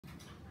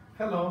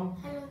Hello.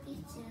 Hello,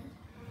 teacher.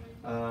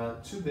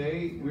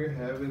 Today we're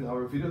having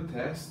our video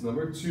test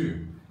number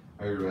 2.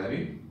 Are you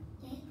ready?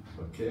 Yes.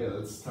 Okay,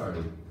 let's start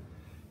it.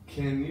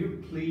 Can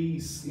you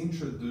please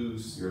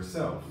introduce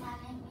yourself? My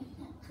name is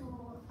Nhật.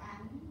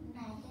 I'm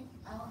 9 years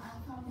old.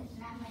 I'm from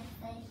Vietnam. My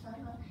favorite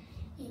color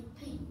is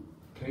pink.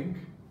 Pink?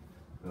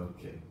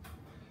 Okay.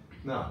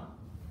 Now,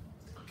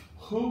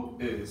 who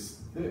is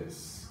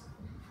this?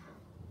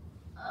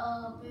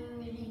 A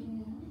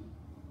building.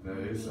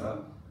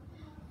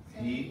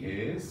 He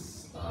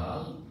is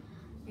a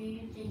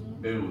building.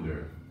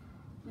 builder.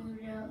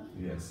 Builder.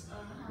 Yes.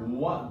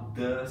 What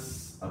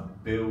does a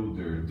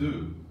builder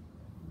do?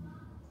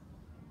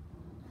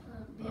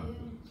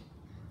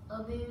 A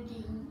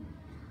building.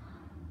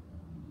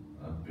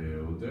 A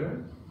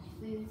builder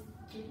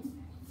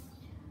Building.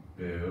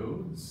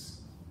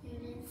 builds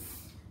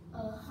A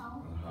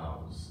house. a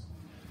house.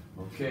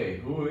 Okay,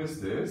 who is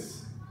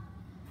this?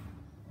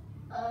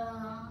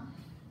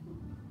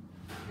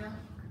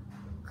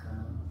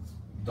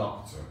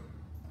 Doctor.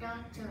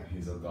 Doctor.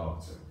 He's a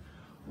doctor.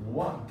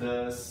 What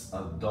does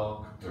a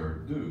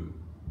doctor do?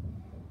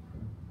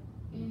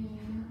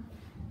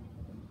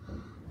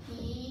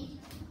 He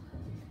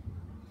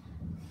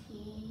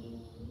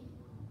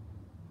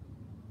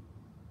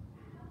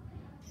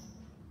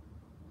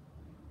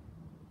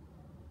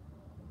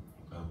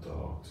A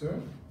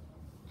doctor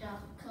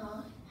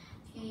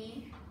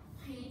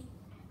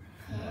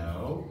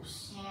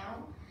helps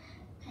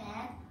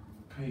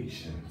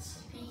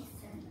patients.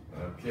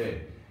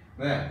 Okay,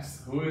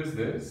 next, who is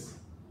this?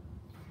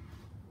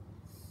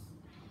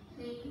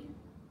 He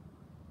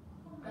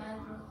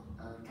drives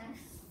a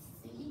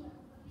taxi.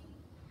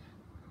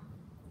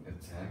 A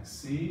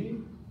taxi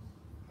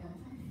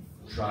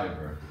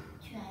driver.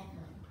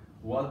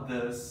 What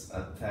does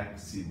a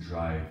taxi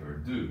driver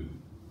do?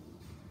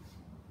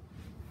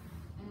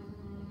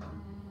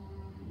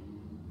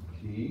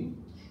 He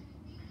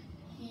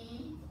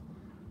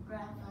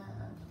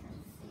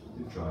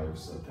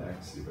drives a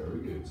taxi. Very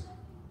good.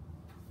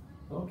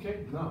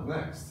 Okay, now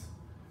next.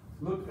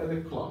 Look at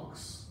the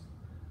clocks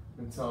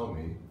and tell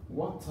me,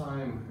 what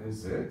time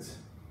is it?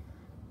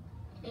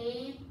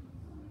 11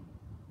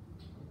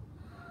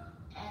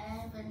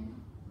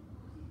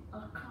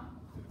 o'clock.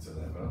 It's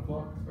 11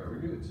 o'clock. Very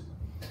good.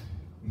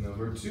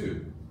 Number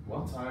 2.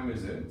 What time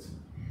is it?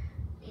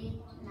 It's 9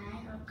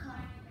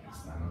 o'clock.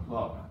 It's 9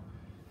 o'clock.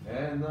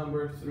 And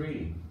number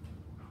 3.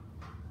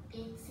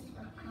 It's 6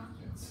 o'clock.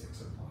 It's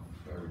 6 o'clock.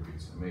 Very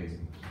good.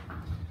 Amazing.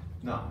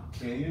 Now,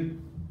 can you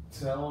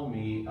tell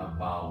me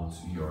about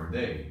your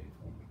day?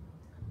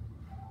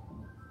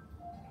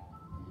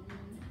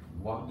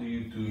 What do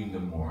you do in the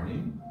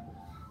morning?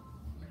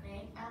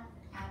 Wake up,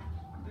 have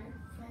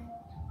breakfast.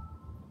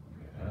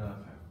 Yeah,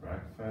 have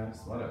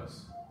breakfast. What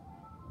else?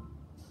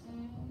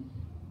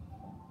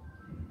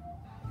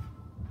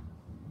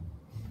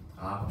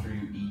 After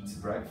you eat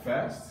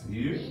breakfast,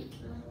 you? Eat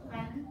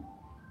lunch.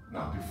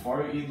 Now,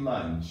 before you eat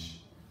lunch,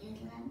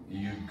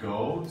 you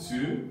go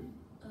to?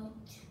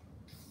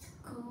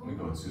 School. You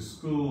go to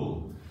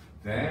school.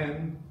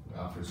 Then,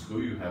 after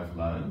school, you have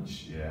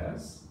lunch,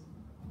 yes.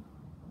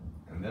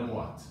 And then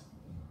what?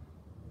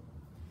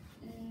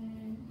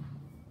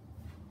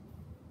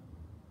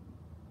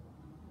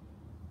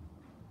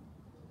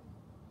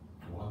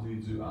 What do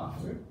you do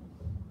after?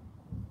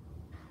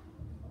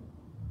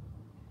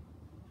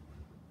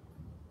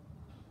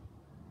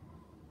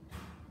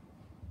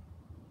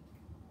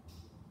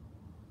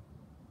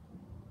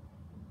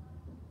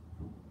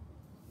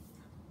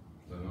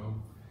 Don't know.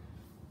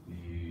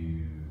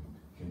 You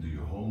can do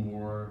your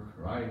homework,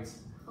 right?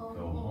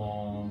 Go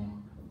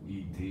home,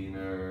 eat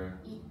dinner,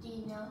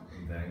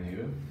 and then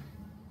you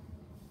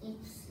Eat,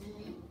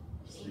 sleep.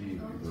 sleep, you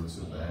go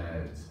to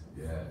bed.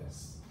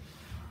 Yes.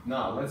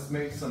 Now let's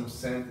make some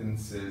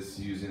sentences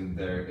using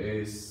there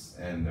is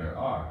and there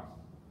are.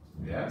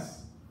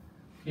 Yes?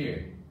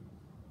 Here.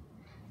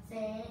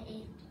 There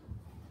is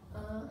a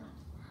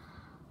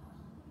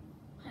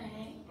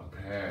pear. A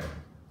pear.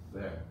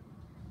 There.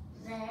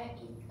 There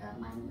is a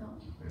mango.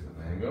 There's a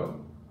mango.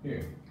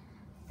 Here.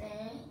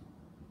 There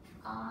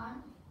are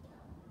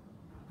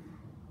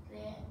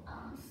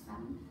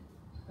some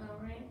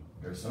grapes.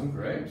 There's some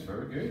grapes.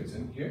 Very good.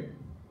 And here.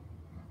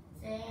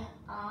 There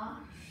are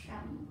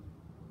some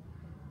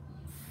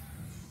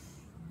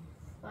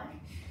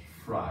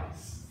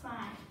Fries.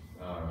 fries.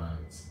 All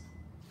right.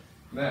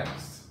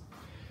 Next.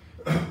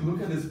 Look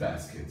at this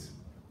basket.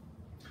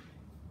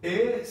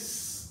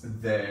 Is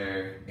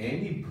there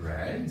any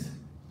bread?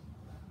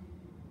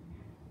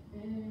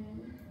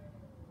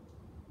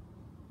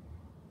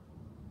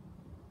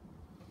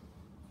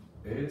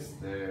 Is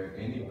there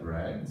any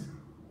bread?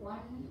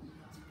 One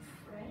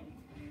bread.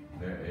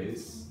 There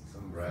is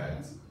some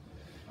bread.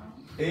 One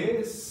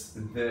Is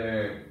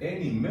there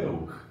any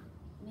milk?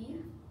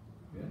 milk.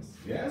 Yes.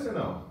 Yes or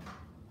no?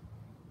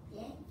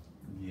 Yes.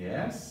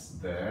 Yes,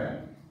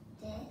 there.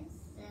 There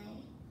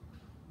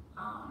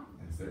are.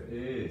 Yes, there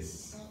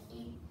is. There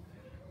is.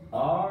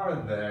 Are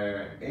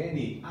there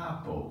any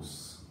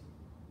apples?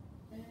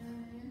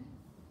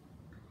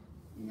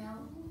 No. No.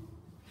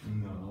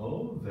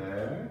 No,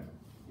 there.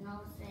 No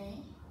there.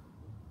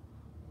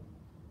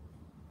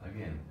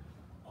 Again.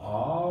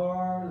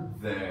 Are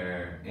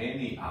there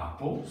any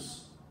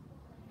apples?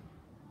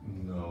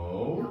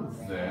 No,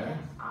 No there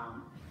are.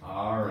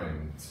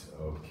 aren't.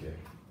 Okay.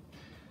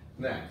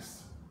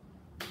 Next.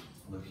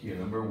 Look here,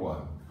 number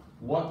 1.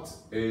 What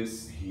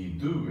is he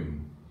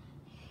doing?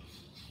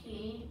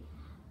 He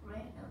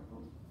read a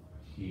book.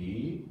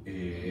 He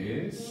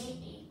is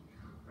He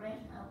read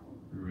a book.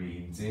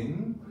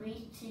 reading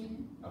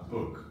Reading a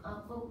book. a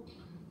book.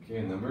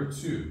 Okay, number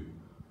 2.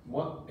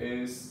 What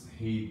is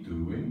he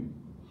doing?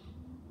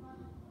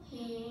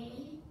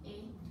 He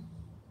is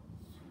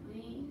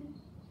swimming.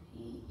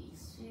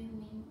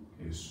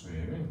 He's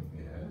swimming,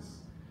 yes.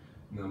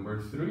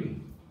 Number 3.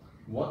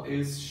 What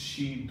is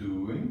she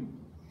doing?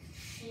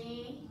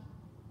 She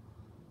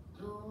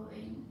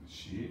doing.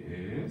 She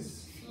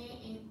is She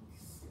is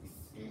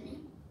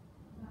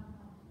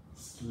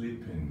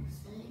sleeping.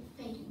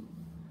 sleeping.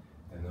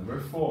 And number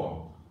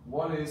 4.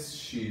 What is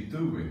she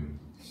doing?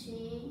 She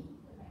is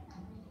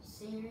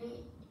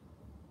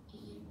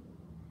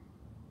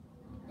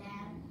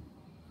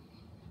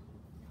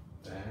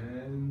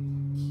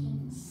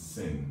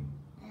Dancing.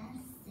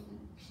 dancing.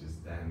 She's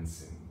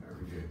dancing.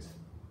 Very good.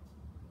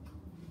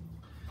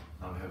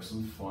 Now I have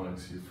some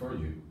phonics here for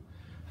you.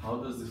 How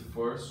does the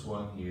first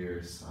one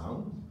here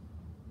sound?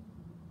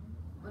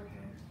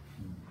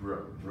 Br,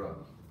 br.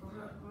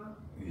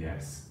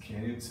 Yes.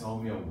 Can you tell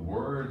me a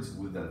word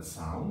with that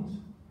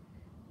sound?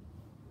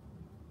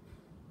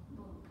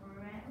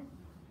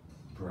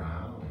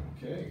 Brown.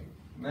 Okay.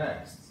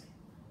 Next.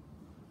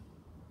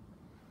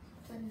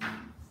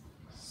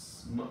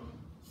 Sm.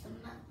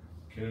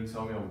 Can you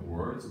tell me a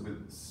word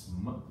with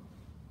sm?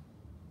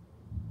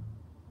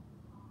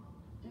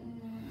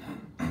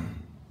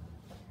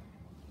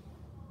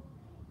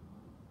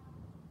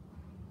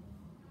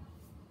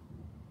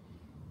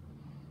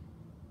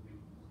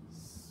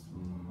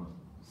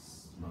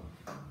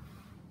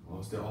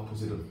 What's the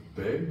opposite of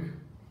big?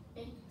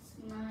 It's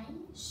mine.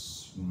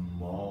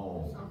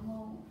 Small.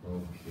 Small.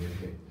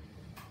 Okay.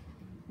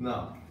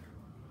 Now,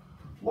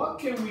 what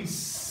can we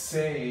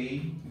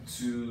say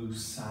to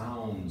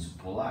sound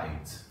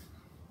polite?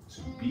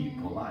 To be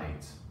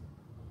polite?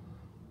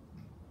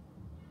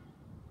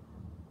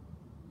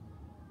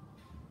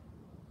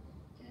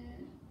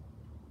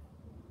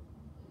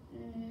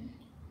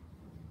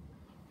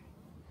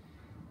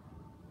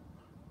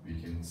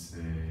 We can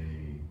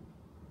say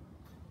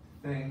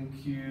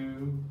thank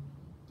you.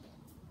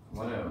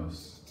 What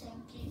else?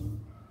 Thank you.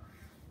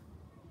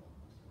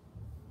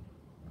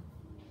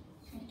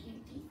 Thank you,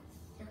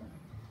 teacher.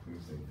 We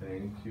can say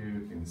thank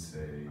you. We can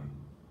say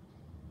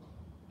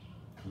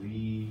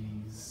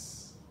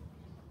please.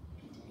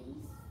 Please.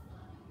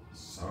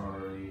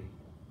 Sorry.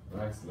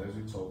 Right, as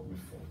we talked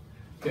before.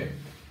 Okay,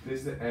 this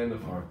is the end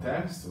of our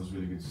test. It was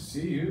really good to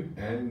see you,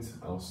 and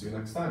I'll see you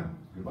next time.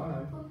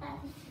 Goodbye. Goodbye.